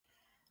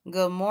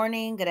Good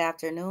morning, good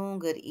afternoon,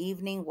 good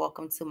evening.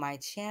 Welcome to my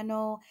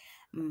channel.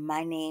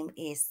 My name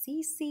is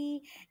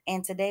Cece,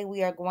 and today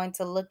we are going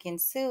to look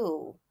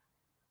into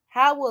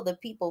how will the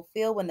people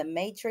feel when the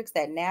matrix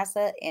that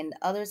NASA and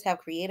others have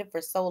created for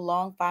so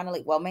long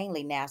finally, well,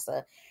 mainly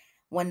NASA,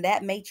 when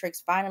that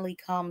matrix finally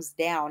comes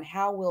down,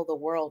 how will the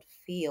world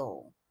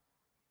feel?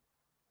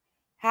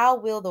 How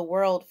will the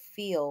world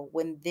feel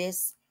when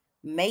this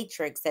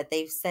matrix that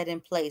they've set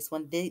in place,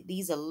 when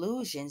these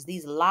illusions,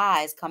 these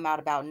lies come out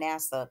about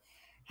NASA?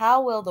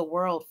 How will the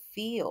world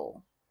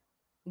feel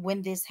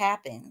when this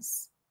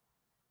happens?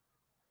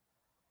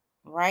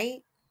 Right?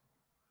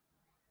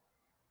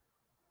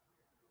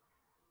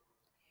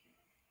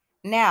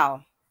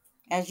 Now,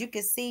 as you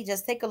can see,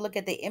 just take a look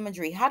at the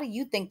imagery. How do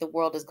you think the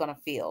world is going to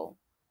feel?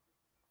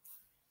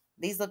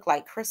 These look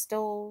like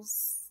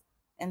crystals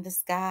in the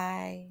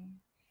sky.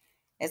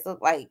 It's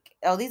look like,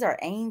 oh, these are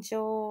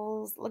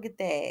angels. Look at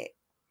that.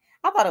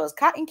 I thought it was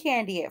cotton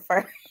candy at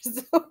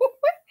first.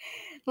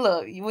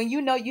 Look, when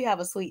you know you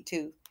have a sweet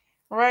tooth,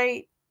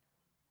 right?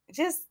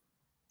 Just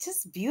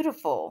just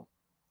beautiful.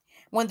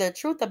 When the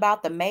truth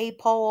about the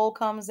maypole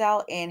comes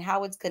out and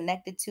how it's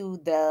connected to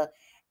the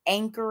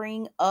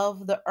anchoring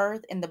of the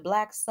earth and the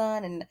black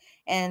sun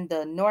and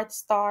the north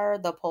star,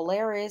 the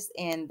Polaris,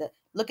 and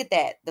look at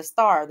that, the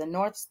star, the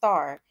north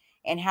star,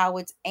 and how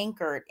it's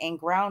anchored and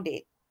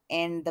grounded,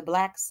 and the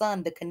black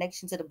sun, the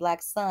connection to the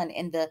black sun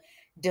and the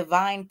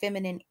divine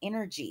feminine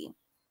energy.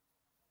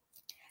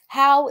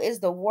 How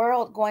is the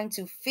world going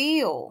to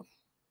feel?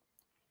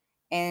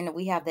 And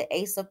we have the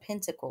Ace of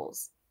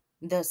Pentacles,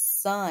 the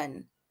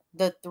Sun,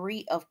 the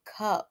Three of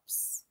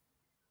Cups.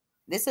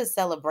 This is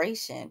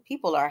celebration.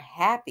 People are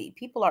happy.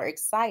 People are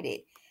excited.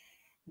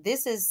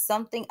 This is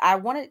something I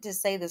wanted to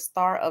say, the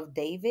Star of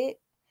David.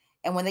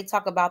 And when they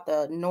talk about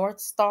the North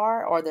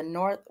Star or the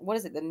North, what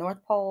is it? The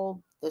North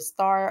Pole, the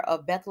Star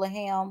of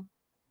Bethlehem,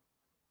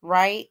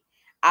 right?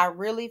 I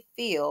really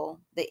feel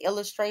the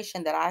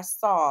illustration that I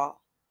saw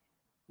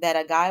that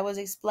a guy was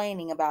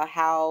explaining about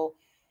how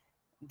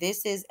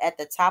this is at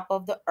the top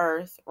of the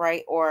earth,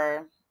 right?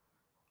 Or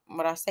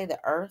what I say, the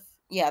earth?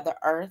 Yeah, the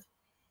earth.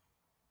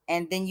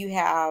 And then you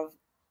have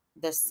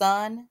the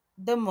sun,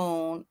 the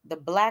moon, the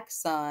black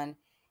sun,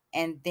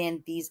 and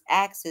then these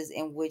axes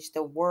in which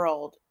the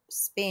world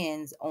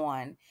spins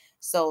on.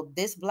 So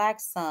this black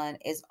sun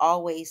is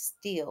always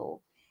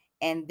still,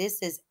 and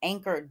this is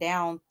anchored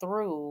down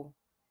through.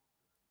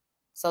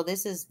 So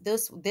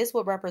this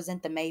would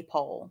represent the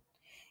maypole.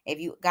 If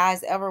you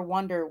guys ever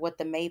wonder what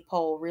the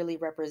maypole really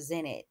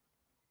represented,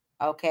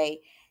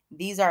 okay,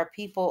 these are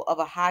people of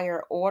a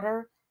higher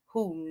order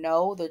who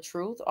know the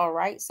truth. All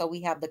right, so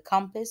we have the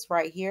compass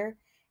right here,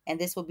 and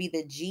this will be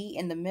the G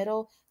in the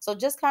middle. So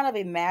just kind of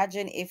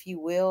imagine, if you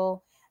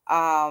will,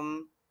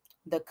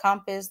 the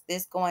compass,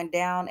 this going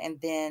down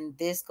and then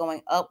this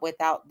going up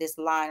without this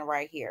line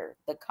right here,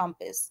 the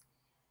compass,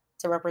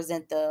 to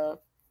represent the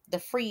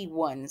free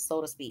ones,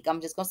 so to speak.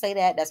 I'm just gonna say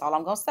that. That's all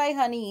I'm gonna say,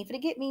 honey. You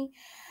finna get me.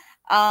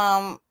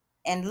 Um,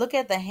 and look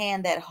at the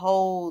hand that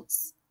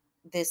holds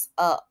this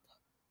up.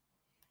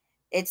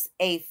 It's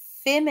a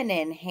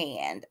feminine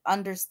hand.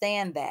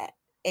 Understand that.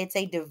 It's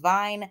a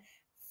divine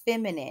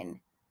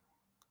feminine.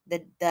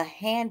 The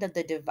hand of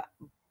the divine,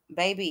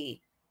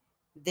 baby.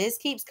 This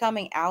keeps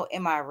coming out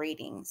in my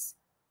readings.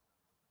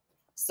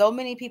 So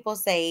many people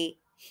say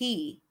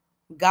he,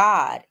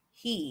 God,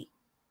 he,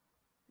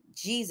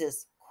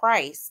 Jesus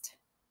Christ,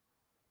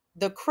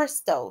 the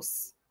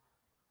Christos,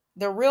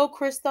 the real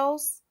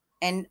Christos,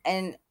 and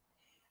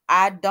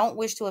I don't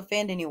wish to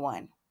offend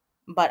anyone,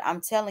 but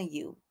I'm telling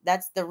you,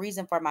 that's the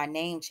reason for my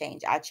name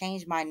change. I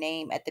changed my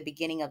name at the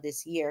beginning of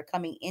this year,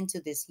 coming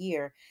into this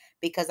year,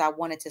 because I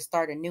wanted to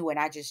start anew, and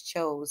I just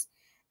chose,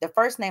 the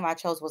first name I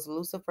chose was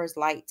Lucifer's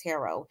Light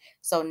Tarot.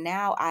 So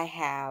now I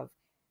have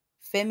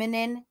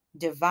Feminine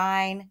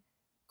Divine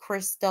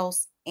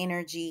Christos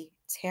Energy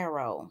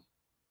Tarot.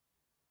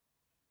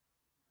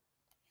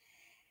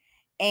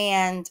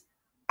 And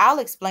I'll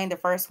explain the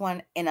first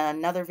one in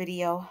another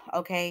video,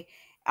 okay?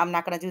 I'm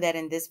not going to do that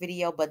in this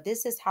video, but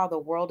this is how the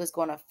world is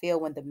going to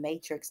feel when the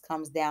matrix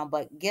comes down.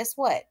 But guess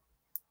what?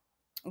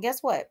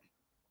 Guess what?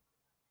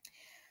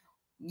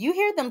 You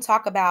hear them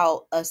talk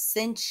about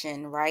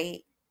ascension, right?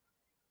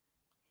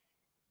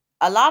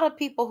 A lot of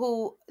people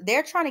who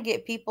they're trying to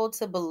get people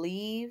to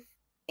believe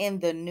in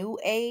the new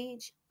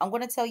age. I'm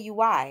going to tell you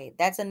why.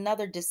 That's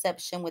another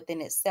deception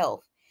within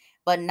itself,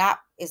 but not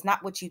it's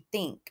not what you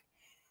think.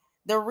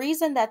 The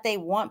reason that they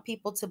want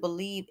people to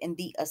believe in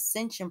the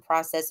ascension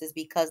process is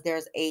because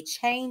there's a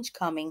change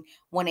coming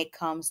when it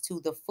comes to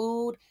the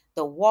food,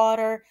 the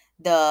water,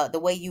 the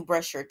way you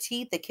brush your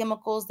teeth, the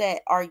chemicals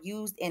that are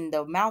used in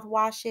the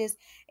mouthwashes.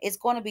 It's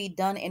going to be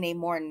done in a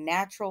more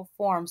natural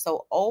form.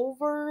 So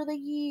over the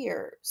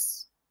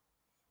years,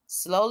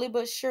 slowly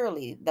but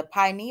surely, the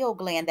pineal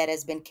gland that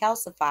has been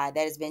calcified,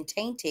 that has been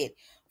tainted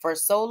for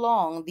so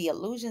long, the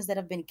illusions that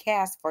have been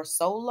cast for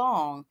so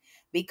long,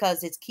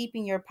 because it's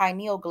keeping your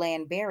pineal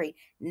gland buried.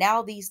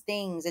 Now these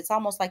things, it's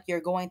almost like you're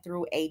going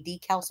through a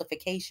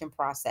decalcification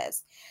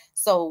process.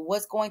 So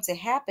what's going to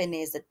happen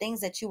is the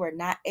things that you were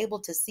not able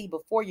to see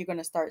before, you're going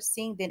to start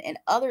seeing then, and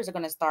others are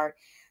going to start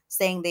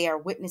saying they are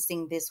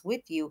witnessing this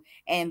with you.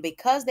 And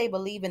because they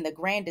believe in the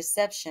grand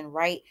deception,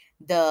 right?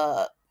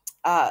 The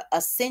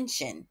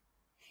ascension,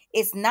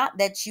 it's not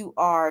that you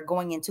are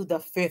going into the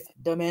fifth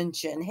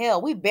dimension.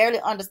 Hell, we barely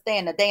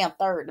understand the damn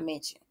third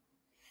dimension.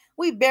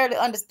 We barely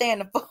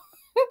understand the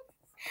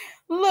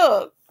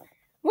look.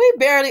 We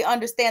barely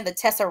understand the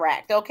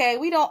Tesseract, okay?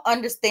 We don't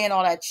understand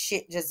all that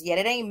shit just yet.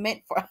 It ain't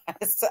meant for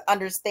us to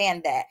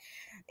understand that.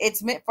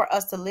 It's meant for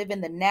us to live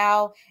in the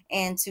now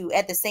and to,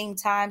 at the same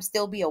time,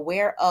 still be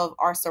aware of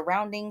our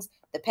surroundings,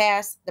 the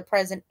past, the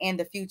present, and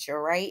the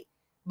future, right?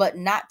 But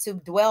not to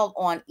dwell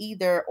on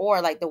either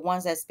or, like the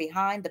ones that's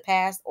behind the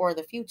past or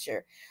the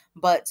future,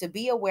 but to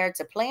be aware,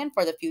 to plan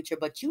for the future.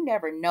 But you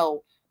never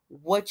know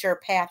what your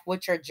path,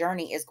 what your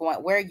journey is going,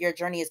 where your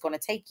journey is going to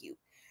take you.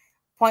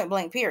 Point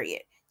blank,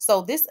 period.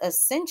 So this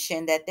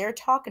ascension that they're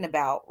talking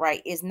about,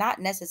 right, is not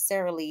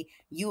necessarily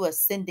you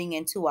ascending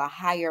into a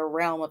higher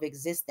realm of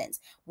existence.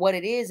 What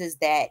it is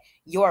that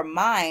your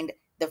mind,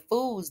 the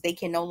foods, they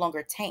can no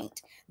longer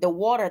taint. The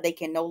water, they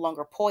can no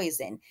longer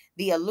poison.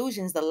 The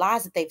illusions, the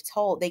lies that they've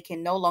told, they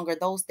can no longer,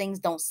 those things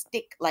don't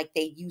stick like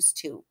they used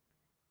to.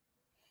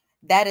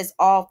 That is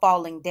all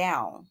falling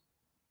down.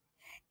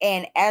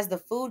 And as the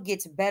food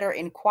gets better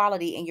in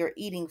quality and you're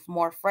eating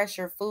more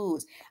fresher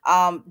foods,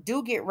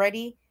 do get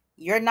ready.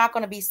 You're not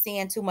going to be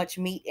seeing too much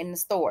meat in the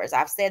stores.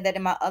 I've said that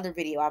in my other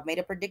video. I've made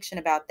a prediction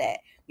about that.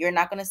 You're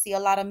not going to see a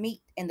lot of meat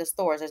in the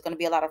stores. There's going to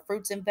be a lot of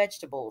fruits and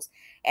vegetables.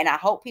 And I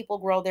hope people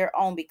grow their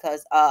own,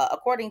 because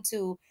according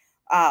to,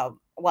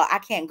 well, I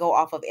can't go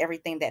off of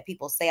everything that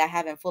people say. I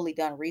haven't fully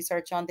done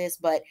research on this,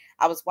 but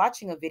I was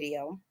watching a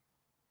video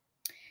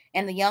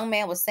and the young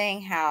man was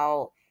saying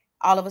how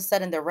all of a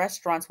sudden the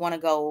restaurants want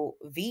to go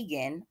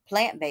vegan,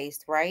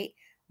 plant-based, right?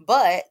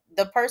 But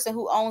the person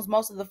who owns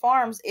most of the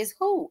farms is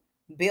who?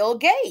 Bill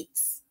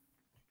Gates.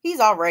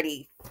 He's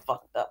already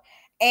fucked up.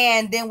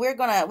 And then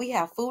we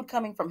have food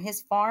coming from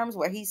his farms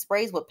where he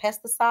sprays with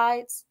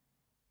pesticides.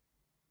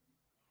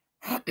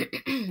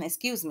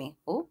 Excuse me.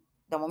 Oh,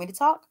 don't want me to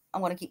talk? I'm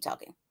going to keep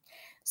talking.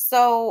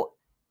 So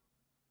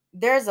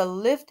there's a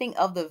lifting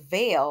of the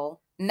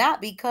veil,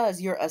 not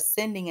because you're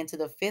ascending into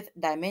the fifth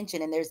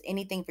dimension and there's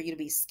anything for you to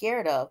be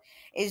scared of.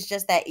 It's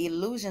just that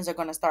illusions are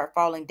going to start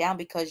falling down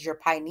because your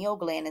pineal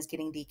gland is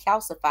getting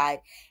decalcified.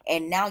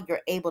 And now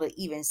you're able to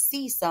even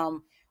see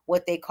some,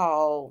 what they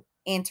call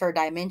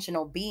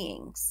interdimensional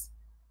beings.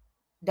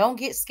 Don't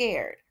get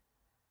scared.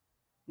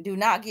 Do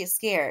not get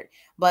scared.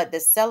 But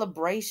the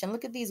celebration,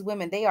 look at these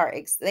women. They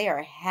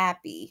are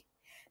happy.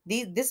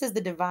 This is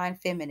the divine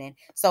feminine.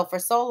 So for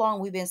so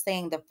long, we've been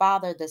saying the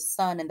Father, the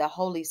Son, and the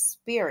Holy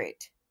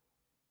Spirit,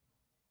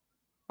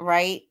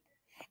 right?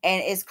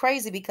 And it's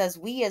crazy because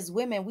we as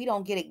women, we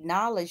don't get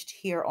acknowledged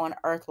here on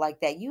earth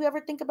like that. You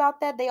ever think about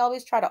that? They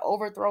always try to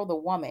overthrow the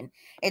woman.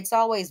 It's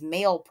always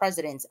male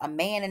presidents, a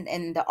man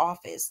in the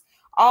office,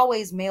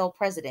 always male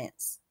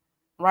presidents,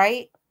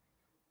 right?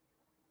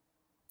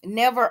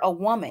 Never a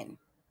woman.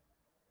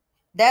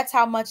 That's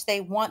how much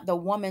they want the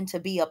woman to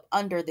be up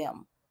under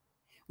them.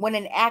 When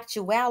in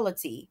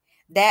actuality,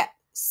 that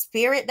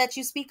spirit that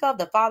you speak of,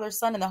 the Father,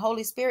 Son, and the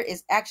Holy Spirit,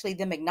 is actually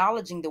them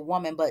acknowledging the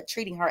woman, but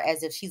treating her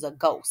as if she's a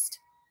ghost.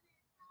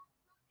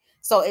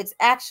 So it's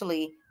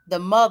actually the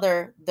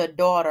mother, the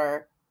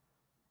daughter,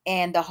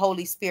 and the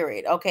Holy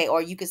Spirit. Okay.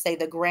 Or you could say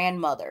the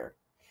grandmother,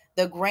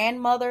 the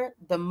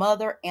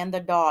mother, and the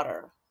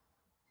daughter.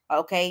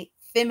 Okay.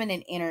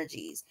 Feminine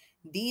energies.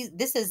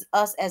 This is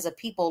us as a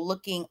people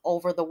looking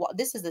over the wall.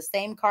 This is the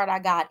same card I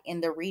got in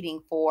the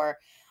reading for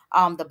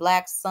the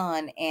black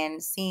sun,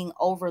 and seeing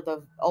over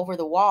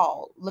the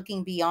wall,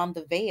 looking beyond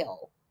the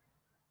veil,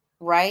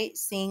 right?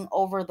 Seeing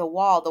over the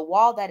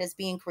wall that is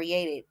being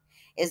created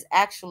is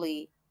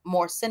actually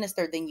more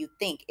sinister than you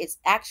think. It's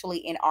actually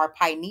in our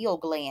pineal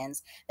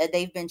glands that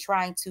they've been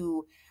trying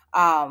to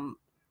um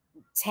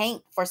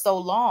taint for so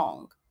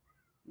long.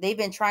 They've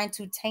been trying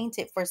to taint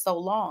it for so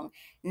long.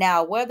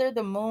 Now, whether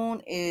the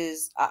moon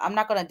is, I'm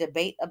not going to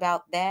debate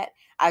about that.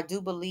 I do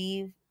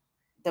believe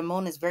the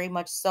moon is very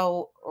much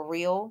so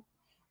real,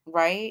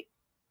 right?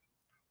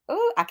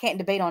 Ooh, I can't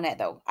debate on that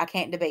though. I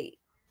can't debate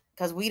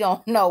because we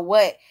don't know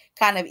what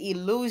kind of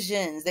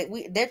illusions that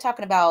they're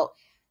talking about.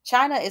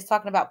 China is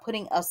talking about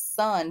putting a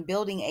sun,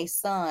 building a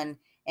sun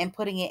and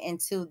putting it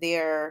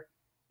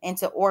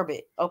into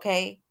orbit,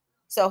 okay?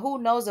 So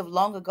who knows if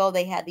long ago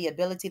they had the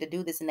ability to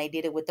do this and they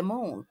did it with the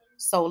moon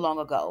so long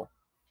ago.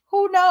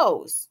 Who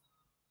knows?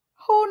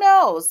 Who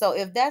knows? So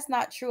if that's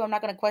not true, I'm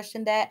not going to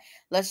question that.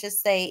 Let's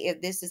just say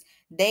if this is,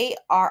 they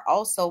are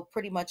also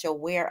pretty much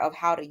aware of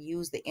how to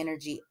use the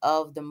energy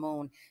of the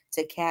moon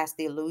to cast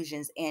the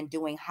illusions and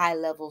doing high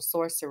level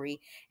sorcery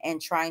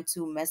and trying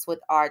to mess with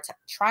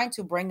trying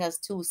to bring us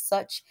to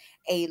such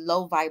a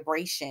low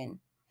vibration.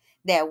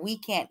 that we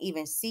can't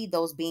even see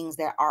those beings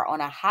that are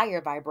on a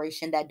higher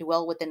vibration, that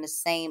dwell within the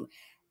same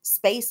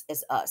space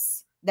as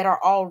us, that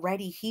are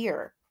already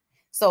here.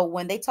 So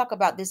when they talk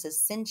about this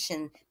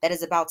ascension that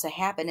is about to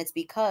happen, it's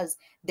because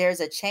there's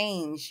a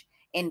change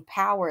in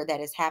power that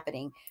is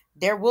happening.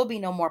 There will be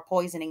no more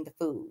poisoning the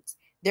foods.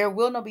 There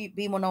will be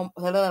no,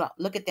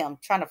 look at them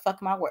trying to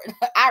fuck my word.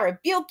 I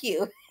rebuke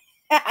you.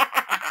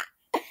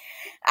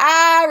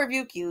 I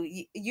rebuke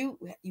you. You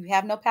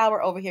have no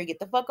power over here. Get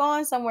the fuck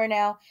on somewhere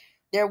now.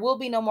 There will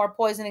be no more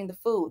poisoning the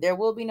food. There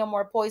will be no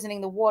more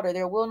poisoning the water.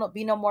 There will not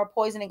be no more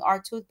poisoning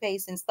our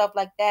toothpaste and stuff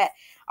like that.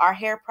 Our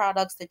hair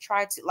products to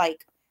try to,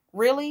 like,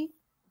 really,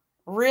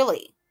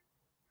 really,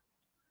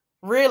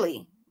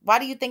 really. Why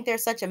do you think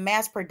there's such a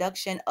mass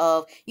production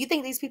of? You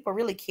think these people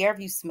really care if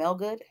you smell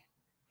good?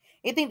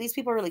 You think these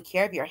people really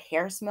care if your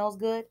hair smells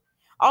good?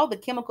 All the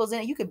chemicals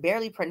in it, you could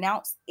barely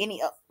pronounce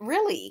any.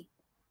 Really,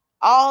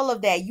 all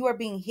of that, you are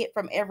being hit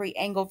from every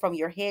angle, from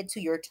your head to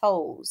your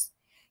toes.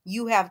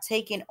 You have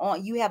taken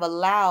on, you have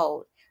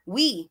allowed,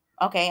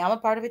 okay, I'm a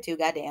part of it too,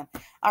 goddamn.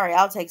 All right,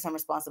 I'll take some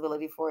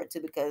responsibility for it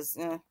too, because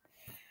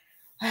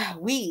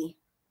we,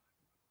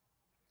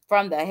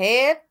 from the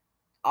head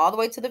all the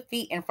way to the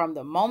feet, and from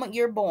the moment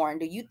you're born,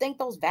 do you think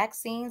those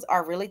vaccines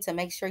are really to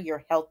make sure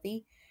you're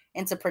healthy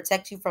and to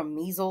protect you from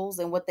measles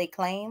and what they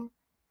claim?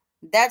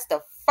 That's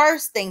the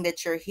first thing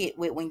that you're hit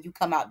with when you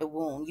come out the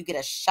womb. You get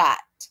a shot.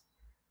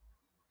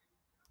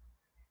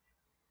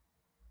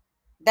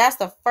 That's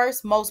the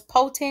first most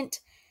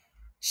potent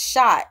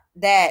shot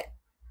that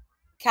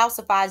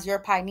calcifies your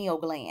pineal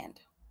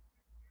gland.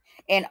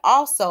 And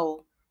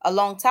also, a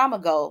long time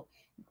ago,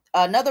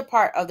 another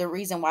part of the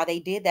reason why they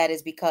did that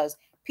is because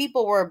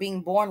people were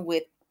being born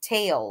with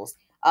tails,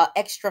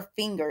 extra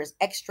fingers,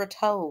 extra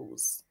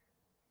toes.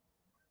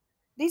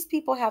 These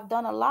people have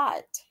done a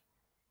lot.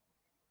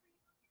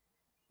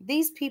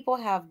 These people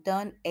have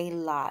done a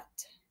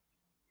lot.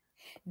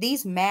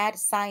 These mad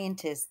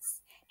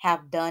scientists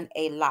have done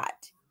a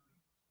lot.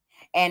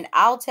 And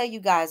I'll tell you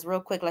guys real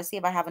quick. Let's see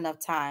if I have enough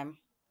time.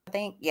 I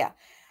think, yeah.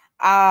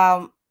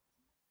 Um,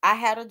 I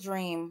had a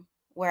dream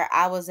where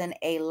I was in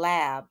a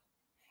lab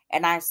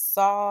and I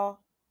saw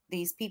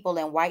these people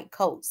in white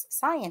coats,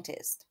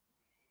 scientists,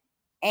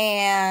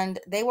 and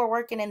they were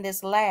working in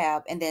this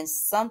lab. And then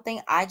something,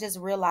 I just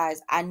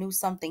realized I knew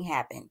something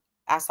happened.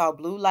 I saw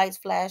blue lights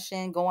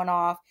flashing, going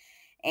off,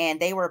 and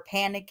they were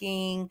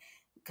panicking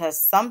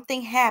because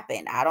something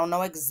happened. I don't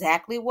know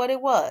exactly what it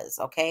was.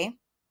 Okay.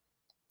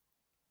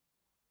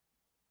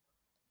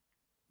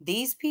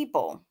 These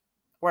people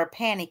were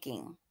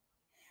panicking.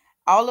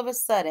 All of a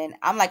sudden,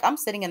 I'm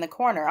sitting in the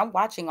corner, I'm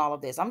watching all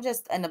of this, I'm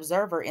just an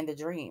observer in the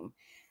dream.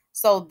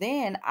 So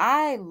then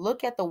I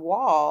look at the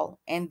wall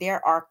and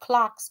there are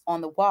clocks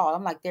on the wall.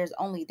 I'm like,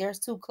 there's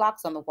two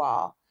clocks on the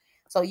wall.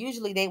 So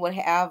usually they would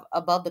have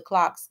above the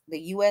clocks the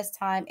US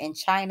time and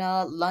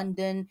China,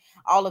 London,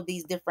 all of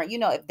these different,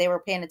 if they were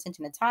paying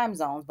attention to time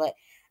zones. But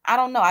I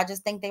don't know, I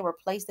just think they were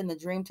placed in the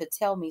dream to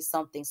tell me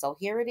something. So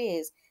here it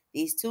is,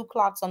 these two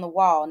clocks on the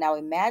wall. Now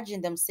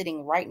imagine them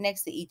sitting right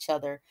next to each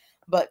other,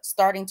 but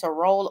starting to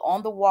roll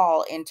on the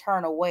wall and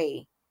turn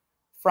away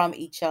from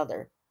each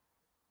other,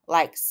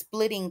 like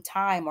splitting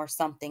time or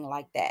something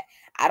like that.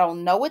 I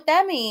don't know what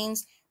that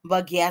means,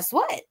 but guess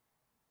what?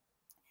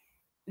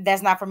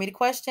 That's not for me to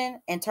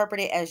question. Interpret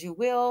it as you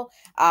will.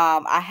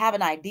 I have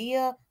an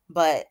idea,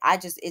 but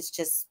it's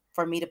just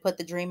for me to put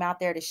the dream out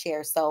there to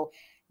share. So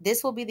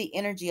this will be the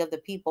energy of the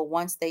people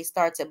once they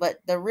start to. But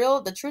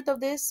the truth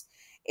of this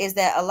is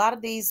that a lot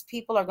of these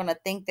people are going to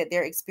think that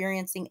they're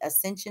experiencing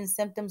ascension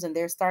symptoms and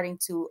they're starting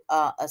to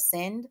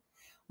ascend.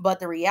 But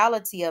the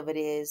reality of it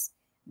is,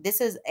 this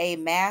is a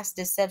mass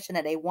deception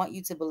that they want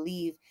you to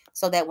believe,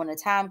 so that when the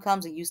time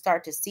comes and you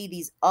start to see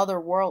these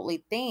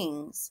otherworldly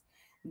things,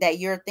 that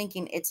you're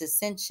thinking it's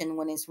ascension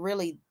when it's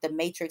really the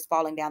matrix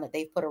falling down that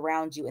they've put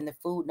around you, and the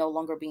food no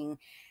longer being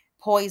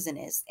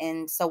poisonous,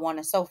 and so on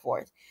and so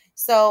forth.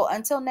 So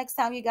until next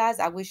time, you guys,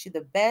 I wish you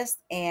the best,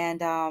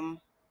 and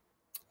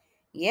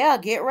yeah,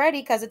 get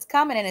ready, because it's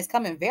coming, and it's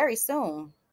coming very soon.